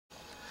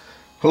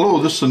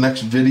Hello, this is the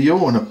next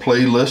video in a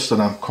playlist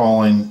that I'm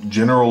calling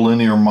General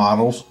Linear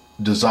Models,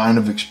 Design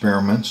of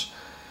Experiments.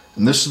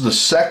 And this is the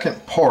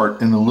second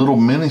part in a little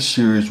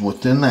mini-series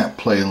within that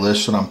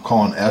playlist that I'm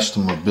calling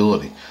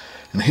Estimability.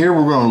 And here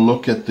we're going to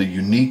look at the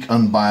unique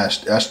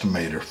unbiased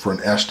estimator for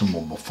an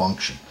estimable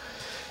function.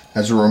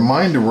 As a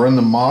reminder, we're in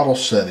the model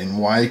setting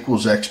y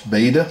equals x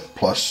beta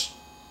plus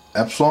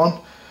epsilon.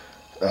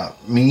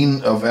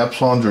 Mean of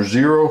epsilons are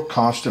 0,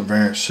 constant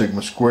variance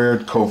sigma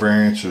squared,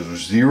 covariances are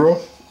 0.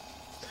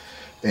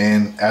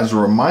 And as a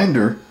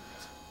reminder,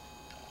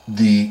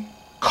 the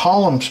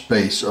column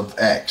space of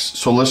x,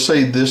 so let's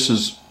say this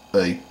is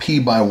a p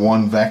by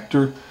 1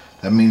 vector,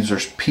 that means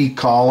there's p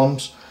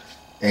columns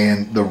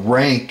and the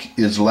rank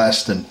is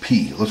less than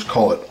p. Let's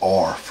call it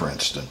r, for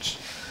instance.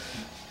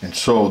 And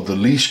so the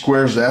least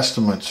squares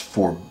estimates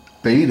for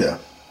beta,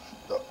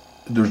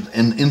 there's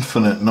an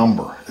infinite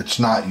number. It's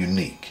not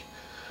unique,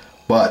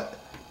 but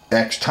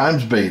x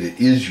times beta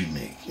is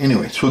unique.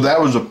 Anyway, so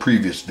that was a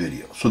previous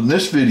video. So in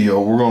this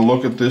video, we're going to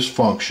look at this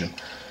function,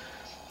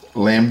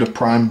 lambda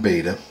prime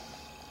beta,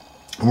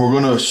 and we're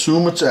going to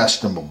assume it's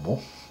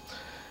estimable.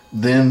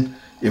 Then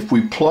if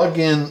we plug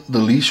in the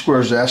least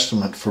squares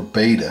estimate for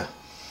beta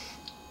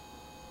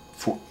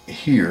for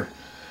here,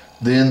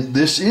 then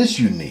this is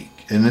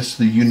unique, and it's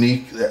the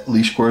unique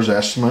least squares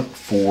estimate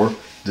for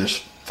this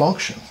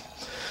function.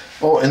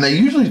 Oh, and they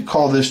usually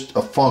call this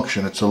a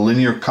function. It's a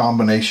linear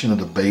combination of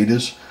the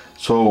betas.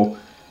 So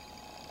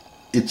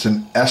it's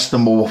an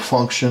estimable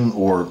function,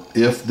 or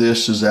if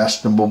this is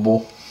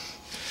estimable.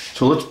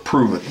 So let's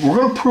prove it. We're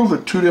going to prove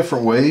it two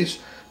different ways,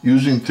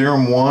 using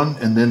Theorem 1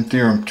 and then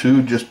Theorem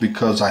 2, just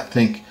because I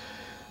think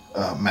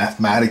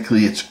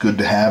mathematically it's good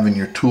to have in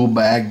your tool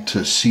bag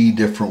to see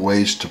different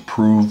ways to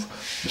prove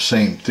the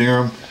same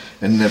theorem.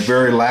 And the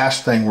very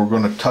last thing, we're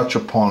going to touch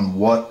upon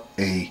what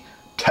a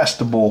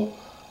testable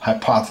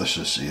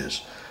hypothesis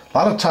is. A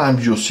lot of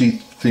times you'll see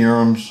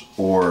theorems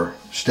or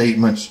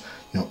statements,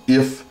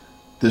 if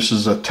this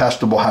is a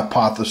testable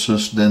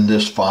hypothesis, then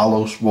this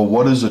follows. Well,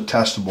 what is a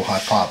testable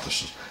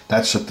hypothesis?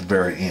 That's at the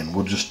very end.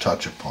 We'll just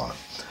touch upon it.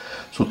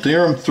 So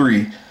Theorem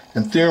 3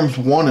 and Theorems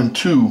 1 and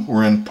 2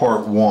 were in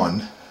part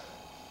 1.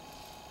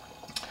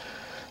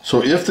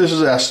 So if this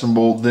is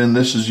estimable, then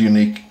this is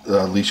unique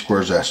least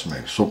squares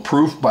estimator. So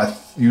proof by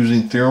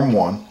using Theorem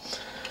 1.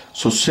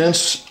 So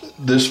since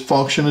this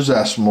function is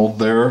estimable,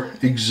 there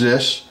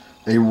exists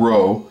a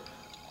row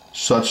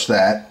such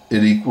that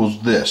it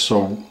equals this.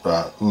 So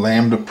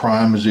lambda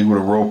prime is equal to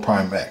rho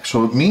prime x.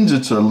 So it means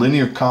it's a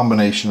linear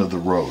combination of the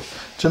rows.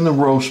 It's in the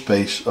row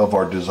space of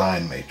our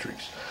design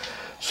matrix.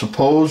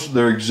 Suppose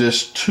there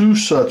exists two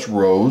such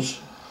rows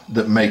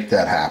that make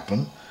that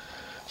happen.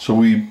 So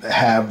we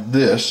have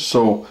this.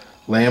 So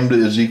lambda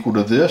is equal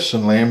to this,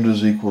 and lambda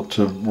is equal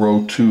to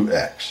rho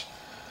 2x.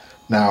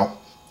 Now,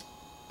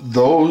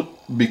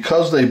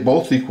 because they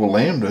both equal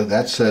lambda,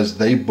 that says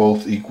they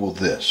both equal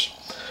this.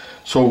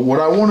 So what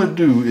I want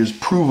to do is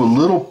prove a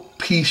little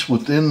piece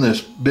within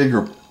this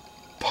bigger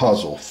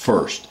puzzle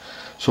first.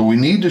 So we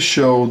need to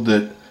show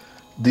that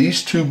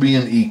these two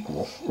being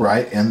equal,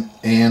 right?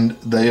 And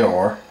they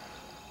are.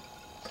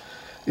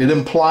 It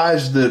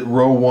implies that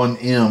rho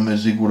 1m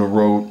is equal to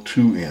rho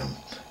 2m.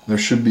 There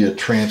should be a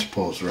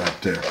transpose right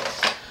there.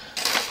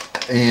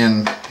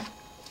 And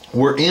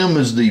where m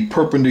is the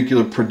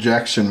perpendicular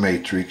projection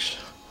matrix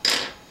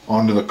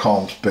onto the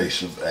column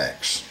space of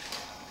x.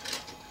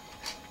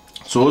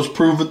 So let's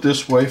prove it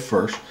this way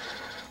first.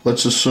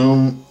 Let's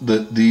assume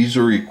that these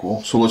are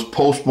equal. So let's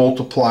post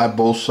multiply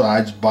both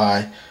sides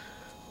by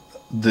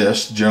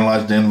this,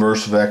 generalized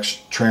inverse of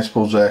x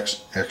transpose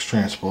x, x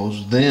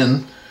transpose.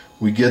 Then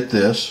we get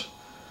this,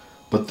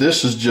 but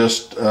this is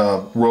just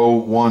rho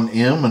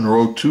 1m and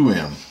rho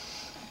 2m.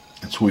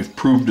 And so we've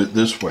proved it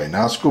this way.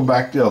 Now let's go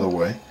back the other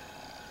way.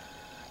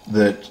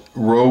 That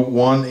rho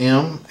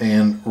 1m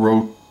and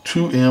rho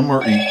 2m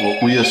are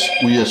equal.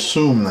 We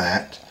assume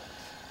that.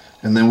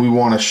 And then we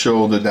want to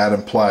show that that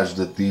implies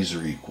that these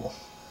are equal.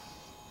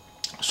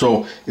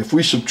 So if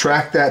we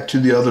subtract that to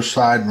the other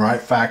side and right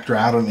factor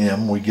out an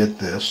m, we get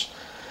this.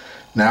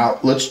 Now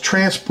let's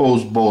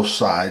transpose both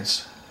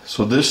sides.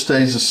 So this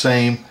stays the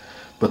same,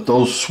 but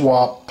those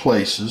swap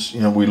places.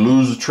 We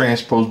lose a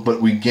transpose,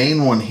 but we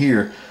gain one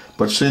here.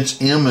 But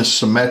since m is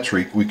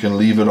symmetric, we can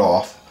leave it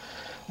off.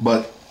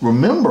 But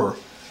remember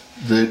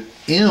that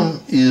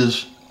m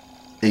is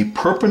a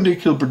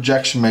perpendicular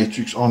projection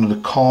matrix onto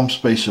the column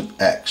space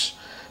of x.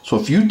 So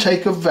if you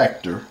take a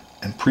vector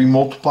and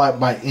pre-multiply it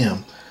by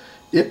m,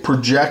 it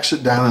projects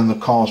it down in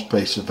the column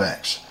space of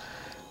x.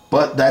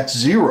 But that's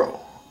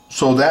 0.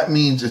 So that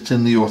means it's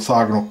in the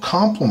orthogonal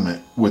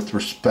complement with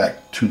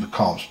respect to the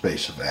column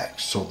space of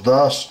x. So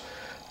thus,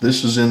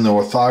 this is in the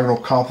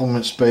orthogonal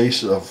complement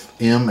space of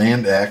m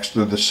and x.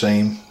 They're the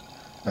same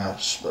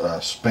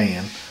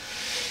span.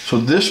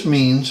 So this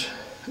means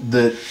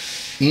that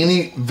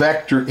any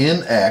vector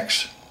in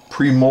x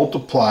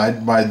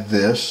pre-multiplied by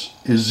this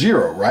is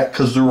 0, right?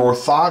 Because they're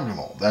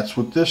orthogonal. That's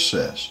what this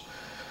says.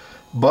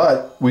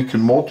 But we can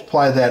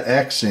multiply that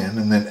x in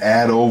and then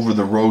add over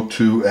the rho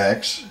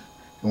 2x,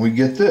 and we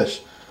get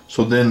this.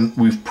 So then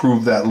we've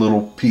proved that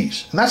little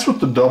piece. And that's what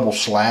the double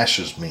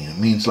slashes mean. It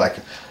means like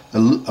a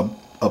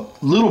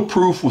little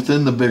proof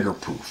within the bigger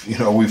proof. You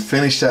know, we've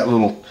finished that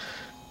little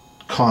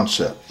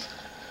concept.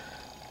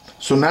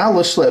 So now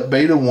let's let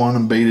beta 1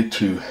 and beta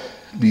 2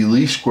 be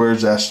least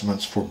squares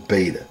estimates for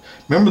beta.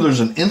 Remember, there's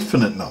an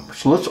infinite number,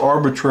 so let's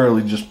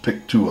arbitrarily just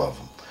pick 2 of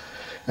them.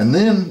 And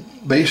then,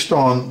 based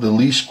on the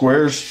least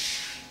squares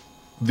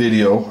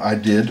video I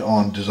did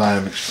on design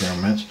of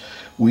experiments,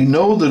 we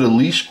know that a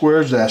least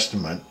squares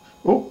estimate,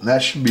 oh,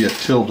 that should be a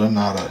tilde,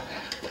 not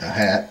a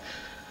hat.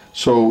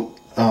 So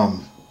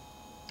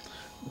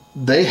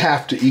they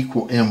have to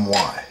equal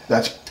my.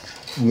 That's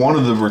one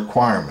of the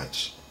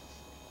requirements.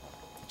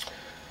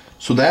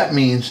 So that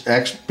means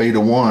x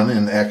beta 1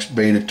 and x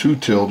beta 2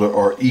 tilde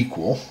are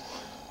equal.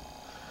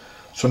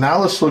 So now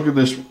let's look at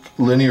this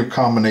linear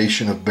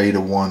combination of beta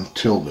 1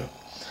 tilde.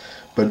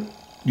 But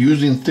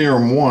using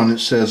theorem 1, it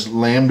says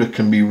lambda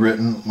can be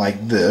written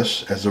like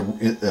this as a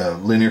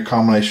linear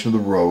combination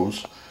of the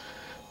rows.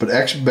 But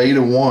x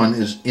beta 1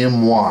 is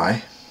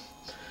my,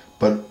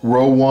 but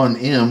row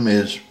 1m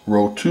is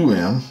row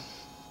 2m,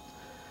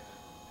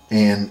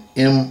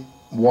 and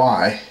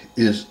my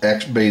is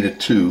x beta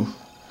 2.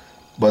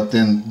 But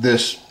then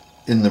this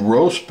in the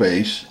row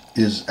space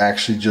is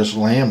actually just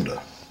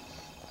lambda.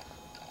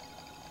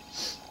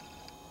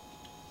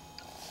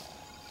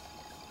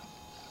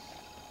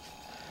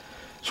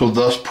 So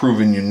thus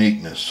proving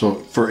uniqueness. So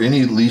for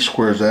any least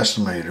squares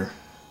estimator,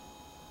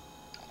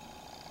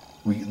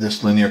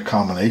 this linear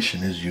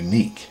combination is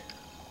unique.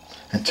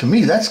 And to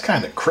me, that's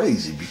kind of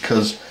crazy,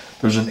 because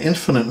there's an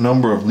infinite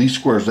number of least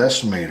squares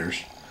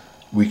estimators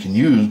we can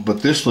use,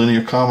 but this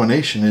linear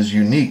combination is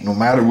unique no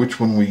matter which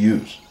one we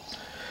use.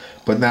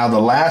 But now the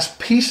last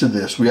piece of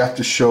this, we have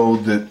to show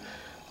that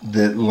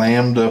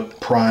lambda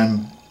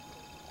prime,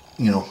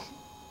 you know,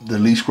 the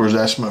least squares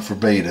estimate for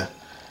beta,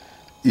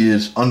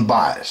 is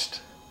unbiased.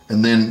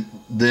 And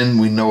then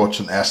we know it's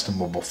an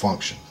estimable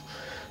function.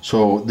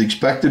 So the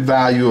expected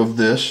value of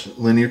this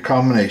linear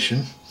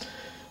combination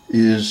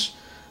is,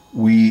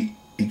 we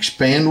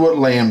expand what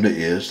lambda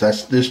is,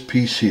 that's this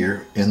piece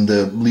here, and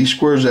the least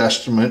squares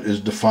estimate is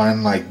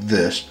defined like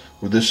this,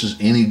 where this is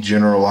any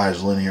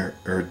generalized linear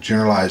or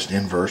generalized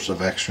inverse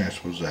of x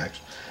transpose x.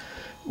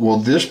 Well,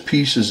 this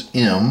piece is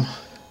m,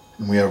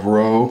 and we have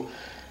rho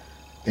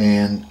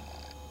and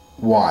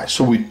y.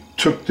 So we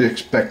took the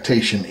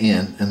expectation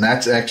in, and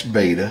that's x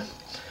beta.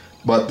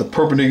 But the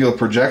perpendicular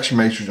projection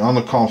matrix on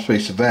the column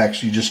space of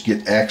x, you just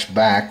get x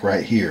back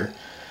right here.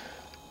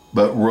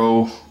 But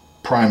rho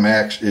prime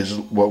x is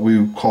what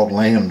we called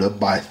lambda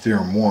by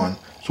theorem 1.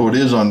 So it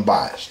is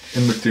unbiased,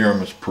 and the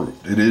theorem is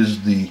proved. It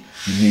is the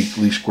unique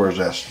least squares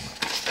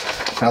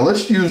estimate. Now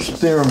let's use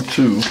theorem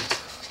 2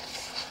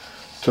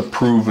 to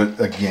prove it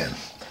again.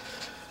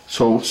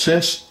 So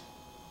since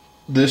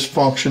this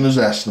function is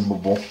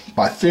estimable,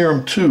 by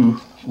theorem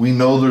 2 we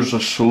know there's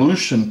a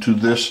solution to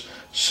this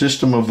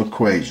system of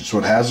equations. So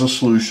it has a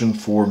solution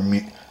for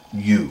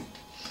u.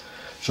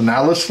 So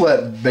now let's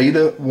let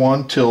beta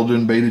 1 tilde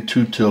and beta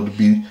 2 tilde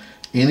be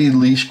any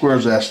least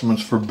squares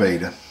estimates for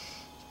beta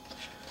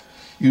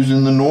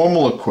using the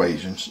normal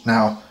equations.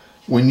 Now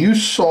when you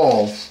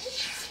solve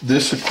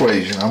this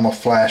equation, I'm going to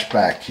flash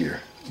back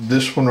here,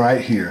 this one right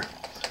here,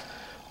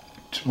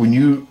 when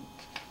you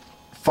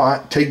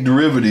take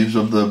derivatives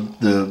of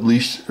the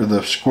least or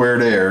the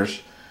squared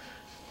errors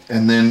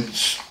and then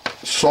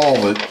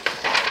solve it,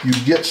 you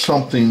get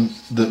something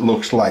that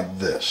looks like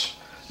this.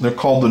 They're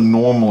called the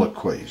normal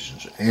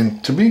equations.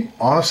 And to be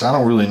honest, I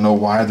don't really know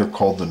why they're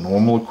called the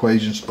normal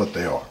equations, but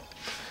they are.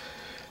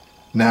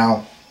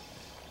 Now,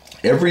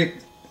 the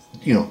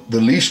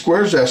least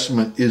squares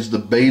estimate is the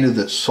beta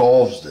that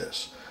solves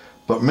this.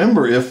 But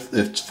remember, if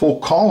it's full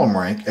column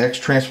rank, x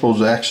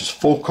transpose x is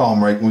full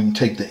column rank, we can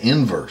take the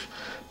inverse.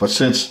 But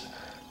since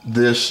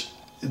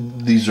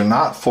these are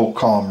not full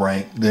column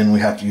rank, then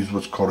we have to use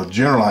what's called a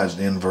generalized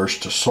inverse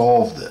to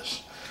solve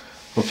this.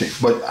 Okay,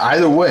 but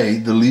either way,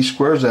 the least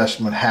squares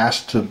estimate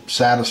has to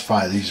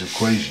satisfy these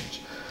equations.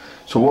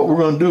 So what we're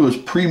going to do is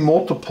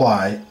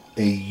pre-multiply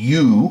a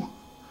u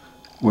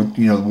with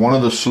one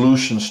of the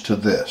solutions to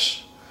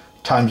this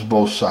times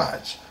both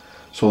sides.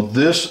 So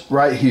this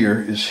right here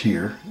is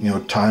here,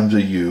 times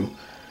a u,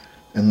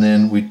 and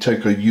then we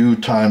take a u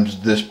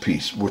times this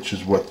piece, which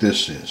is what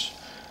this is.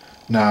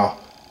 Now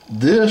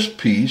this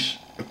piece,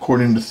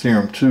 according to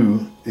theorem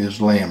 2,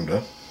 is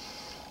lambda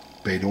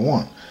beta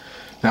 1.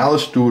 Now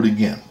let's do it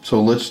again.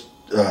 So let's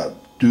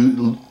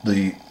do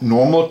the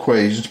normal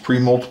equations,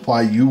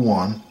 pre-multiply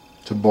u1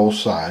 to both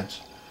sides,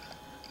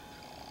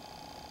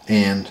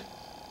 and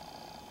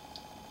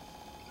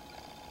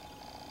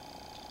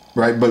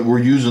right, but we're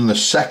using the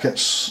second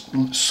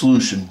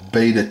solution,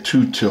 beta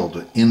 2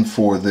 tilde, in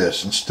for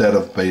this instead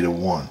of beta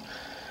 1.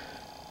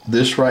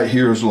 This right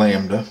here is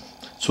lambda.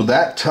 So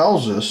that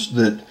tells us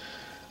that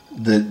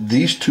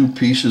these two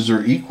pieces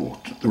are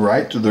equal,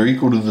 right? They're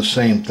equal to the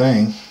same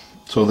thing,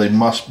 so they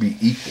must be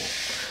equal.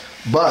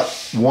 But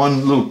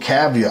one little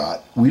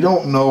caveat, we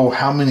don't know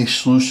how many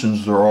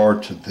solutions there are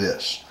to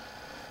this.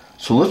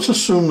 So let's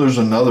assume there's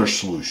another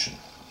solution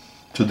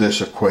to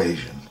this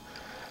equation.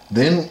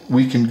 Then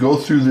we can go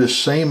through this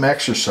same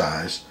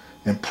exercise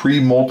and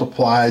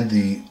pre-multiply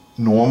the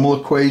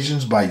normal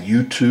equations by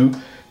U2,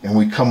 and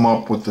we come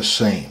up with the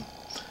same.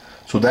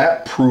 So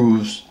that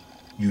proves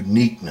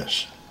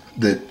uniqueness,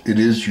 that it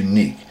is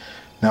unique.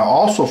 Now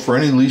also, for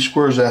any least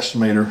squares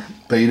estimator,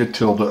 beta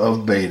tilde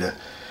of beta,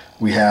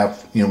 we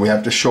have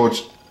to show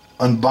it's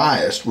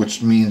unbiased,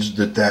 which means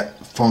that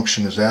that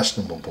function is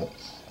estimable.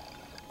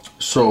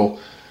 So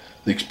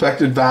the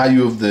expected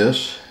value of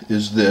this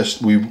is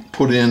this. We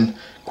put in,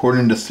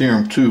 according to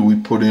Theorem 2, we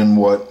put in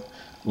what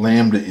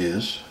lambda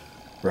is,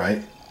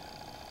 right?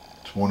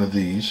 It's one of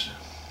these.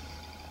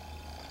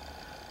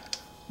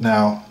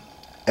 Now,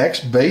 x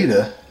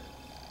beta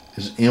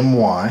is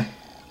my.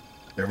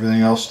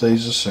 Everything else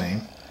stays the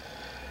same.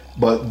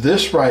 But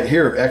this right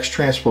here, x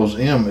transpose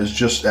m, is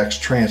just x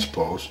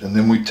transpose. And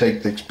then we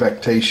take the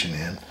expectation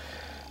in.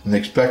 And the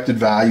expected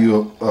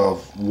value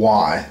of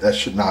y, that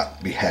should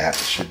not be hat,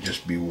 it should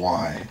just be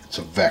y. It's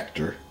a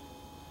vector.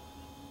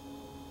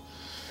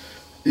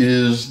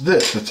 Is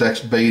this, it's x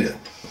beta.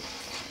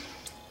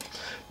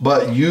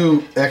 But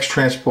x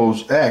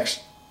transpose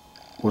x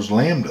was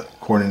lambda,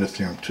 according to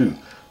Theorem 2.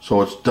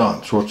 So it's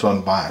done, so it's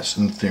unbiased,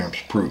 and the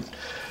theorem's proved.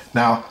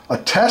 Now, a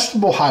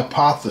testable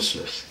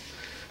hypothesis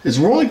is,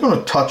 we're only going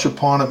to touch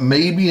upon it.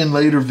 Maybe in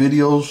later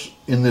videos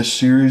in this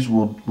series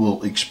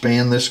we'll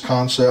expand this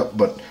concept,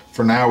 but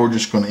for now we're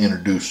just going to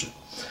introduce it.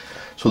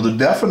 So the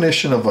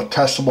definition of a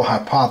testable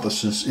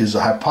hypothesis is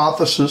a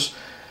hypothesis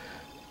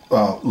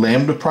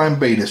lambda prime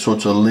beta, so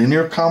it's a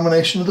linear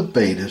combination of the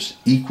betas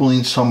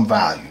equaling some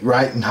value,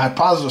 right? In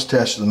hypothesis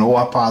tests, the no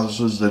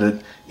hypothesis that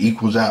it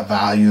equals that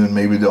value, and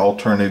maybe the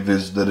alternative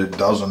is that it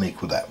doesn't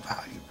equal that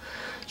value.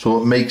 So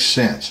it makes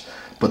sense.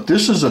 But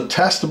this is a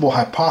testable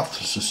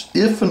hypothesis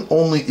if and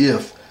only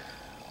if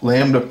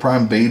lambda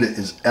prime beta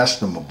is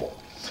estimable,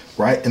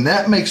 right? And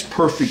that makes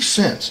perfect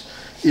sense.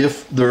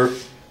 If there,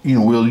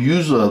 we'll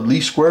use a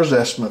least squares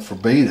estimate for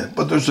beta,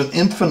 but there's an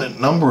infinite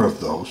number of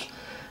those.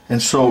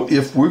 And so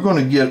if we're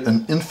going to get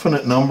an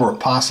infinite number of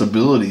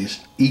possibilities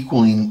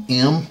equaling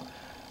m,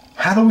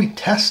 how do we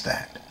test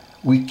that?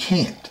 We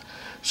can't.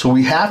 So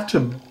we have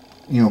to,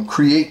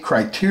 create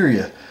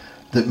criteria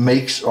that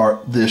makes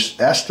this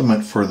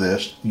estimate for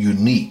this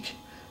unique.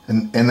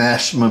 And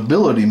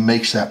estimability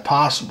makes that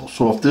possible.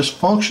 So if this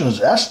function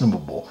is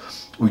estimable,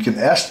 we can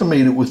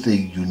estimate it with a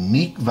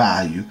unique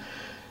value,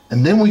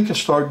 and then we can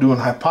start doing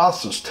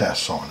hypothesis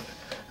tests on it.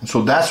 And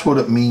so that's what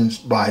it means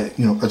by,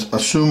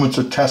 assume it's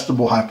a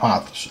testable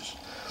hypothesis.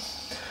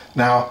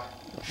 Now,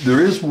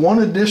 there is one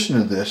addition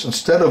to this.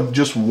 Instead of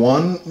just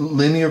one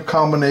linear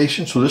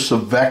combination, so this is a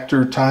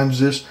vector times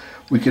this,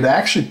 we could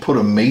actually put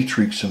a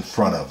matrix in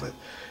front of it.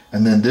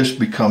 And then this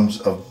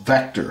becomes a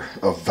vector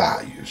of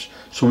values.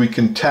 So we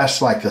can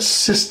test like a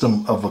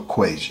system of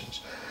equations.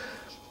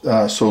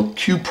 So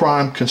Q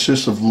prime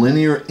consists of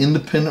linear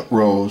independent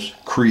rows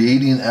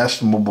creating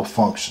estimable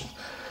functions.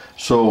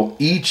 So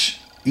each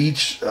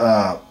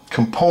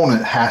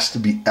component has to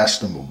be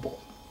estimable.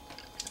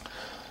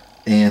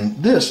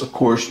 And this, of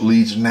course,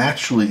 leads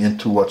naturally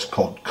into what's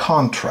called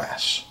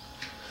contrasts.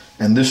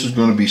 And this is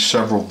going to be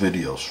several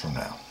videos from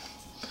now.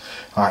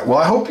 All right, well,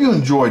 I hope you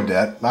enjoyed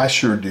that. I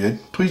sure did.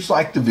 Please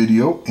like the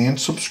video and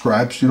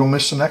subscribe so you don't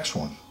miss the next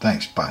one.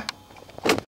 Thanks. Bye.